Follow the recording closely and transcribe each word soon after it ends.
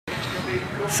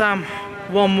Sam,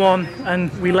 1-1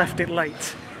 and we left it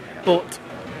late, but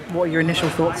what are your initial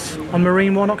thoughts on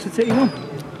Marine 1, Oxford City 1?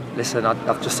 Listen,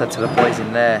 I've just said to the boys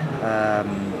in there,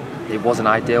 it wasn't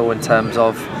ideal in terms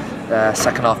of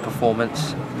second half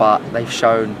performance, but they've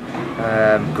shown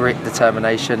grit,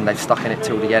 determination. They've stuck in it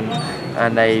till the end,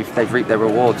 and they've reaped their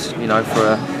rewards. You know,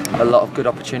 for a lot of good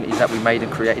opportunities that we made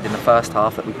and created in the first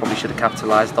half that we probably should have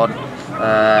capitalised on.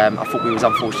 I thought we was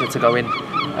unfortunate to go in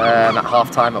at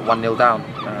half time at 1-0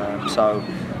 down. So,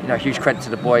 you know, huge credit to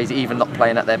the boys, even not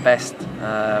playing at their best.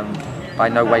 By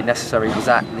no way necessary was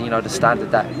that, you know, the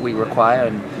standard that we require,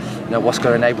 and you know what's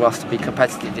going to enable us to be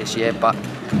competitive this year. But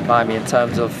by me, in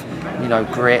terms of, you know,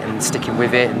 grit and sticking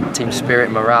with it and team spirit,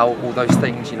 morale, all those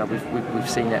things, you know, we've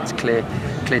seen that. It's clear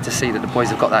to see that the boys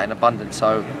have got that in abundance.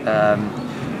 So,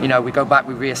 you know, we go back,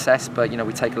 we reassess, but you know,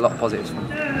 we take a lot of positives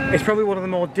from it. It's probably one of the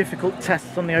more difficult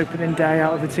tests on the opening day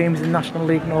out of the teams in National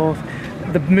League North.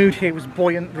 The mood here was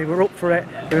buoyant, they were up for it,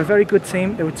 they were a very good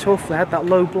team, they were tough, they had that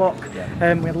low block, we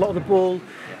had a lot of the ball.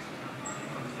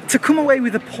 To come away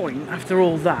with a point after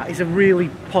all that is a really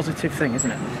positive thing,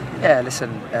 isn't it? Yeah,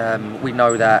 listen, we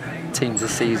know that teams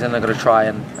this season are going to try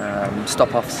and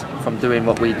stop us from doing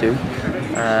what we do.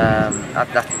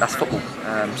 That's football.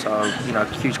 So, you know,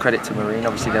 huge credit to Marine.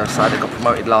 Obviously, they're a side that got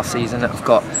promoted last season that have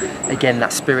got, again,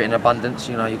 that spirit in abundance.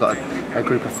 You know, you've got a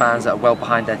group of fans that are well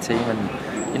behind their team,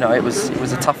 and you know, it was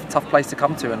a tough place to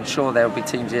come to, and sure there will be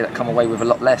teams here that come away with a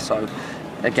lot less. So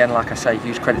again, like I say,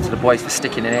 huge credit to the boys for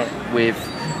sticking in it with,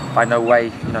 by no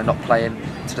way, you know, not playing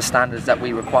to the standards that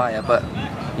we require, but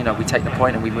you know, we take the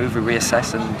point and we move, we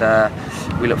reassess,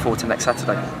 and we look forward to next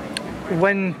Saturday.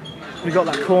 When we got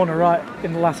that corner right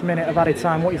in the last minute of added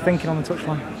time, what are you thinking on the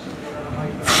touchline?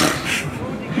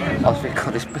 I was thinking,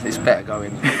 God, this better go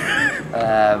in.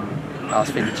 I was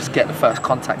thinking just get the first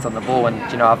contact on the ball,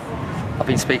 and you know, I've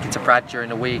been speaking to Brad during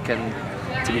the week, and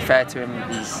to be fair to him,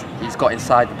 he's got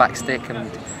inside the back stick, and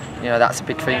you know, that's a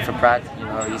big thing for Brad. You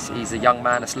know, he's a young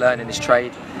man that's learning his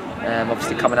trade,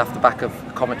 obviously coming off the back of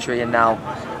commentary and now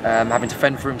having to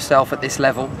fend for himself at this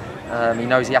level. He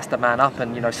knows he has to man up,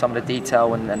 and you know, some of the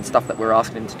detail and stuff that we're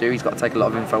asking him to do, he's got to take a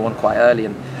lot of info on quite early,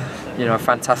 and you know,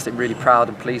 fantastic, really proud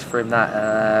and pleased for him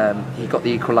that he got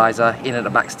the equaliser in at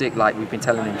the back stick like we've been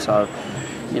telling him. So,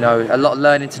 you know, a lot of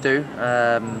learning to do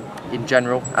in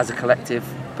general as a collective,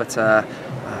 but I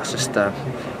was just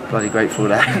bloody grateful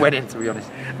that it went in, to be honest.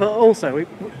 But also,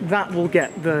 that will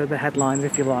get the headlines,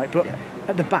 if you like, but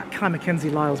at the back, Kai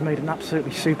Mackenzie-Lyles made an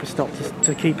absolutely super stop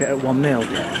to keep it at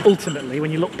 1-0. Ultimately,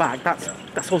 when you look back,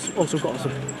 that's also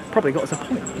probably got us a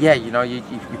point. Yeah, you know, you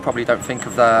probably don't think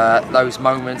of those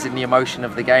moments in the emotion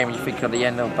of the game, and you think of the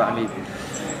end of, but I mean,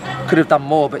 could have done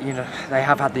more, but you know, they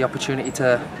have had the opportunity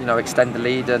to, you know, extend the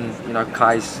lead, and you know,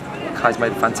 Kai's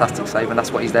made a fantastic save, and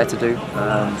that's what he's there to do.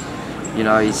 You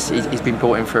know, he's been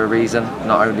brought in for a reason.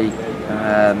 Not only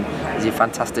is he a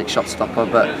fantastic shot stopper,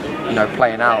 but you know,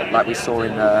 playing out like we saw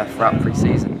in throughout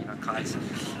pre-season. You know,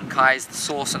 Kai's the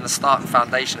source and the start and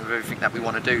foundation of everything that we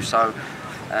want to do. So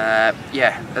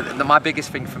yeah, my biggest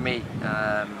thing for me,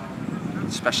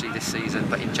 especially this season,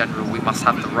 but in general, we must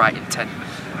have the right intent,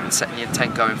 and setting the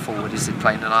intent going forward is in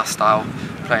playing in our style,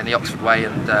 playing the Oxford way,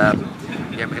 and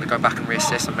yeah, we're going to go back and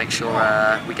reassess and make sure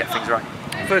we get things right.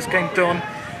 First game done.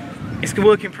 It's a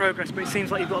work in progress, but it seems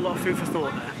like you've got a lot of food for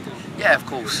thought there. Yeah, of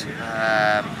course.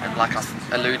 And like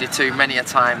I've alluded to many a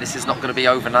time, this is not going to be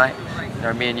overnight. You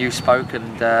know, me and you spoke,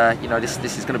 and you know, this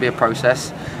is going to be a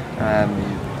process.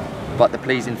 But the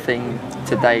pleasing thing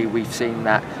today, we've seen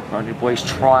that the boys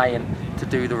trying to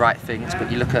do the right things,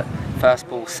 but you look at first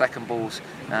balls, second balls,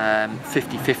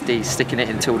 50-50, sticking it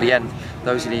until the end.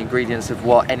 Those are the ingredients of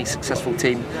what any successful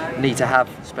team need to have,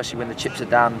 especially when the chips are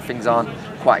down and things aren't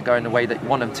quite going the way that you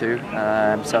want them to.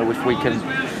 So if we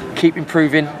can keep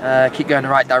improving, keep going the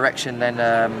right direction, then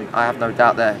I have no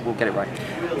doubt that we'll get it right.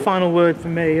 Final word for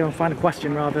me, or final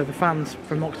question rather, the fans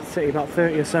from Oxford City, about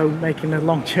 30 or so, making a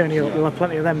long journey up. We'll have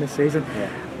plenty of them this season.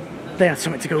 They had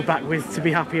something to go back with, to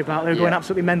be happy about. They were going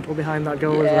absolutely mental behind that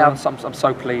goal as well. I'm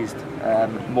so pleased,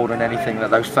 more than anything, that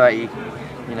those 30,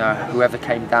 you know, whoever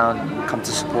came down, come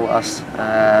to support us.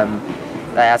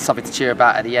 They had something to cheer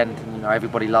about at the end. You know,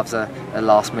 everybody loves a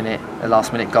last minute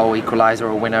goal, equaliser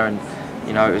or winner, and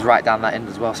you know, it was right down that end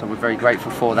as well. So we're very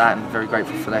grateful for that, and very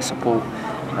grateful for their support.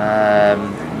 You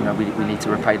know, we need to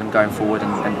repay them going forward,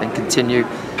 and continue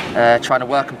trying to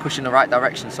work and push in the right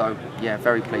direction. So yeah,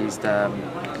 very pleased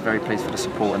for the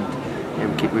support, and yeah,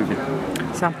 we'll keep moving.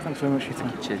 Sam, thanks very much for your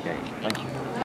time. Cheers, Gary. Thank you.